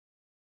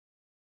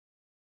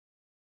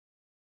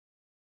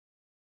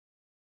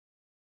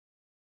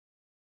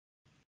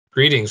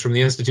Greetings from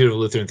the Institute of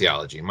Lutheran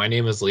Theology. My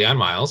name is Leon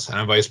Miles, and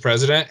I'm Vice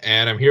President,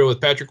 and I'm here with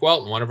Patrick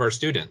Welton, one of our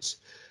students.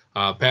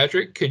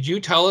 Patrick, could you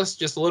tell us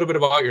just a little bit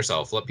about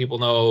yourself? Let people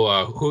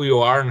know who you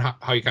are and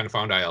how you kind of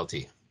found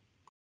ILT.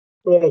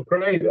 Oh,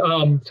 great.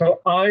 So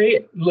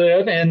I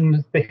live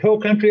in the hill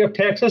country of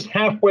Texas,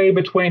 halfway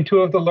between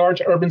two of the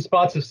large urban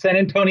spots of San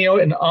Antonio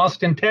and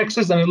Austin,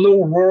 Texas, and a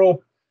little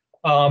rural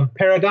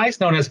paradise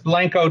known as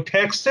Blanco,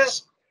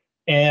 Texas.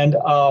 And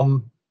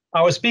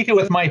I was speaking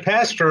with my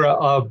pastor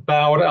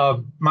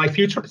about my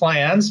future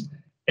plans,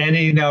 and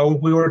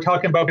we were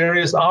talking about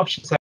various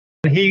options.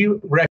 And he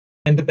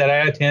recommended that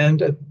I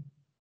attend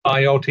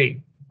ILT.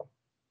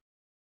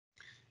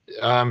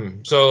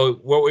 So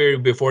what were you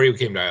before you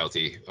came to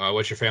ILT?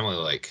 What's your family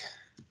like?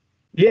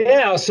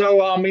 Yeah,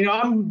 so I'm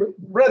a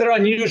rather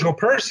unusual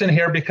person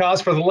here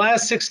because for the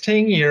last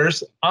 16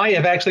 years, I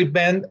have actually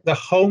been the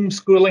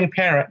homeschooling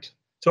parent.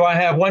 So I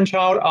have one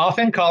child off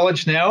in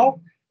college now,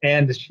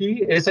 and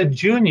she is a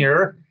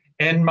junior,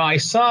 and my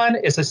son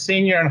is a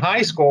senior in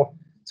high school.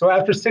 So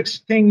after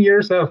 16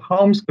 years of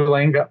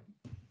homeschooling,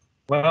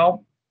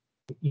 well,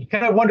 you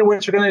kind of wonder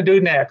what you're going to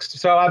do next.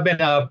 So I've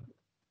been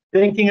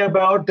thinking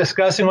about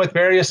discussing with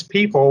various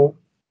people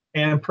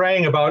and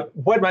praying about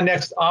what my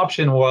next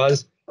option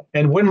was.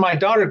 And when my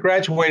daughter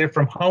graduated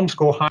from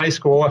homeschool high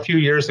school a few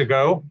years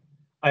ago,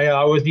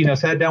 I was,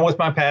 sat down with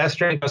my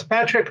pastor and he goes,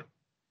 Patrick,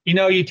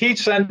 you teach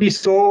Sunday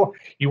school,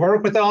 you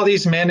work with all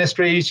these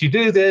ministries, you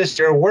do this,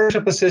 you're a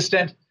worship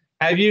assistant.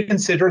 Have you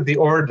considered the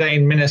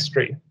ordained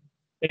ministry?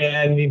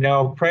 And,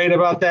 prayed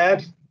about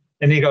that.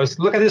 And he goes,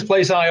 look at this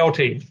place,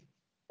 ILT.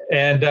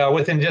 And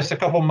within just a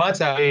couple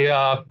months,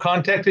 I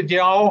contacted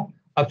y'all,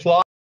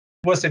 applied,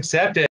 was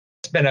accepted.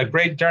 It's been a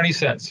great journey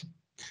since.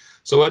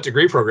 So what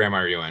degree program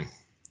are you in?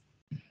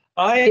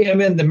 I am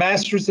in the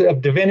Masters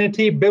of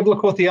Divinity,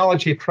 Biblical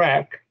Theology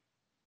track.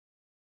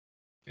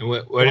 And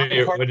when are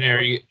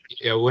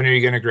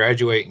you going to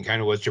graduate, and kind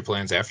of what's your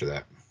plans after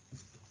that?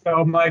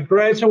 So my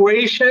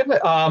graduation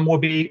will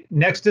be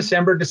next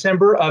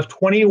December of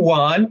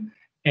 21.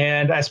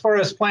 And as far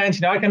as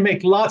plans, I can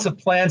make lots of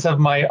plans of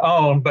my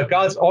own, but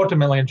God's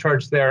ultimately in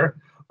charge there.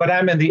 But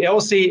I'm in the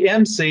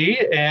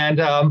LCMC,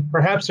 and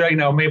perhaps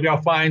maybe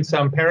I'll find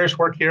some parish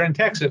work here in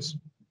Texas.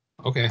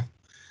 Okay.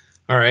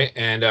 All right.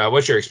 And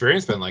what's your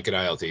experience been like at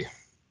ILT?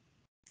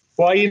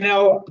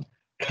 Well,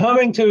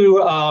 coming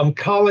to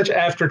college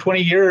after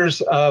 20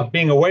 years of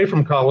being away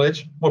from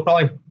college,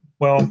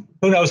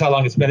 who knows how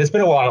long it's been? It's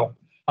been a while.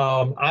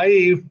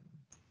 I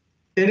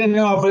didn't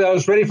know if I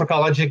was ready for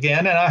college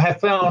again, and I have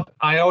found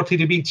ILT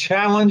to be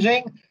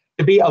challenging,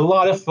 to be a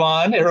lot of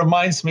fun. It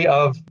reminds me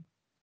of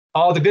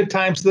all the good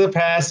times of the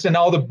past and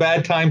all the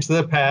bad times of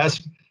the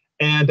past,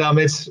 and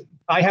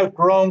I have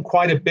grown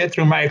quite a bit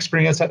through my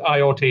experience at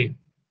ILT.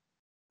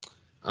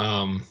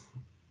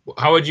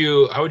 How would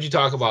you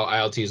talk about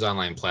ILT's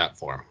online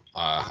platform?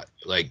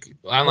 Like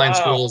online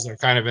schools are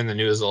kind of in the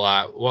news a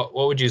lot. What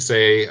would you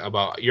say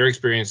about your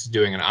experience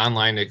doing an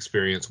online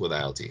experience with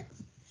ILT?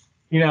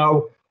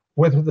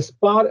 With the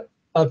spot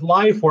of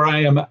life where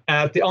I am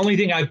at, the only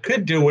thing I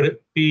could do would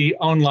be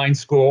online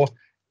school.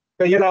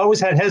 But yet I always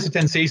had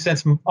hesitancy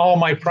since all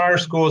my prior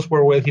schools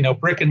were with,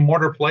 brick and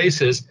mortar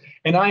places.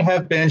 And I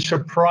have been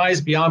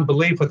surprised beyond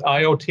belief with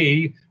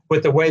ILT,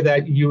 with the way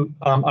that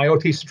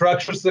ILT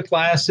structures the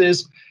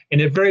classes. And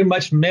it very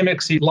much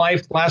mimics the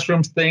live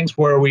classroom things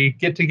where we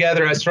get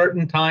together at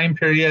certain time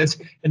periods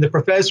and the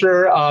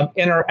professor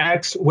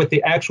interacts with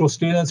the actual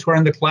students who are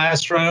in the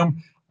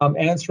classroom,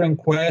 answering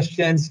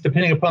questions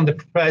depending upon the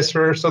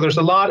professor. So there's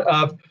a lot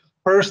of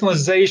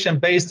personalization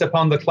based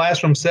upon the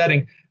classroom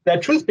setting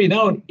that, truth be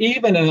known,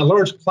 even in a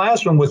large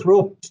classroom with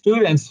real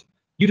students,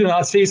 you do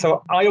not see.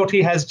 So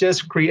ILT has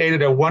just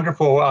created a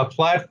wonderful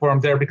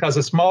platform there because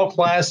of small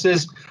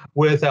classes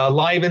with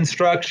live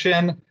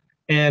instruction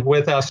and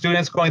with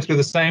students going through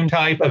the same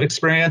type of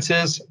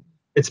experiences.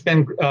 It's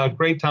been a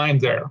great time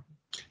there.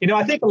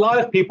 I think a lot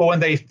of people, when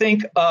they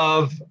think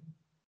of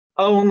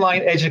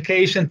online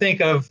education,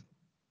 think of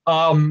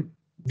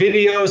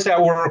videos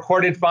that were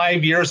recorded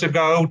 5 years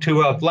ago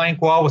to a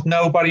blank wall with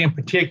nobody in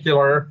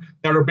particular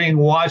that are being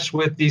watched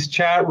with these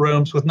chat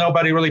rooms with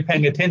nobody really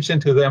paying attention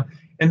to them.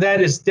 And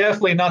that is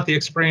definitely not the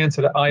experience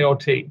at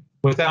ILT.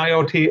 With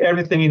ILT,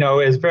 everything,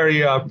 is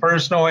very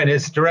personal and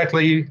it's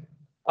directly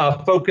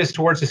focused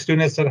towards the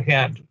students at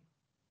hand.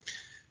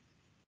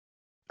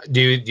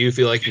 Do you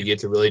feel like you get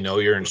to really know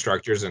your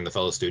instructors and the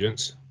fellow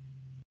students?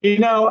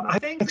 I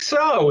think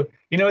so.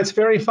 It's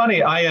very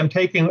funny. I am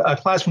taking a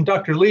class from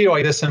Dr.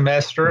 Leoy this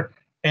semester,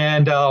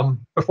 and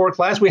before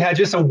class we had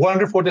just a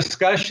wonderful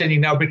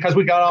discussion, because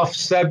we got off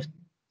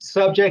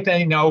subject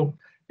and,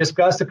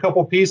 discussed a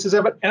couple pieces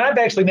of it. And I've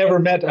actually never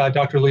met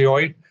Dr.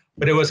 Leoy,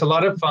 but it was a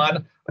lot of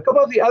fun. A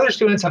couple of the other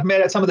students I've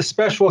met at some of the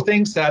special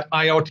things that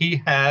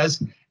ILT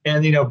has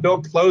and,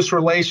 built close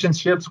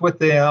relationships with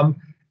them.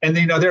 And,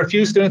 there are a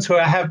few students who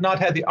I have not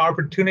had the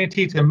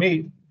opportunity to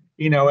meet,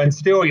 and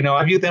still,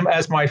 I view them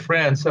as my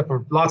friends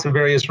for lots of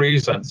various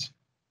reasons.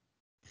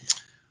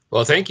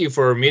 Well, thank you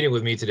for meeting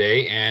with me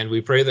today, and we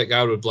pray that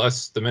God would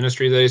bless the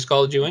ministry that He's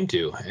called you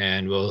into,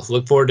 and we'll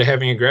look forward to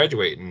having you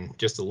graduate in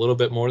just a little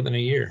bit more than a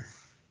year.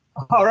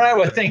 All right.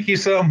 Well, thank you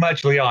so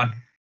much, Leon.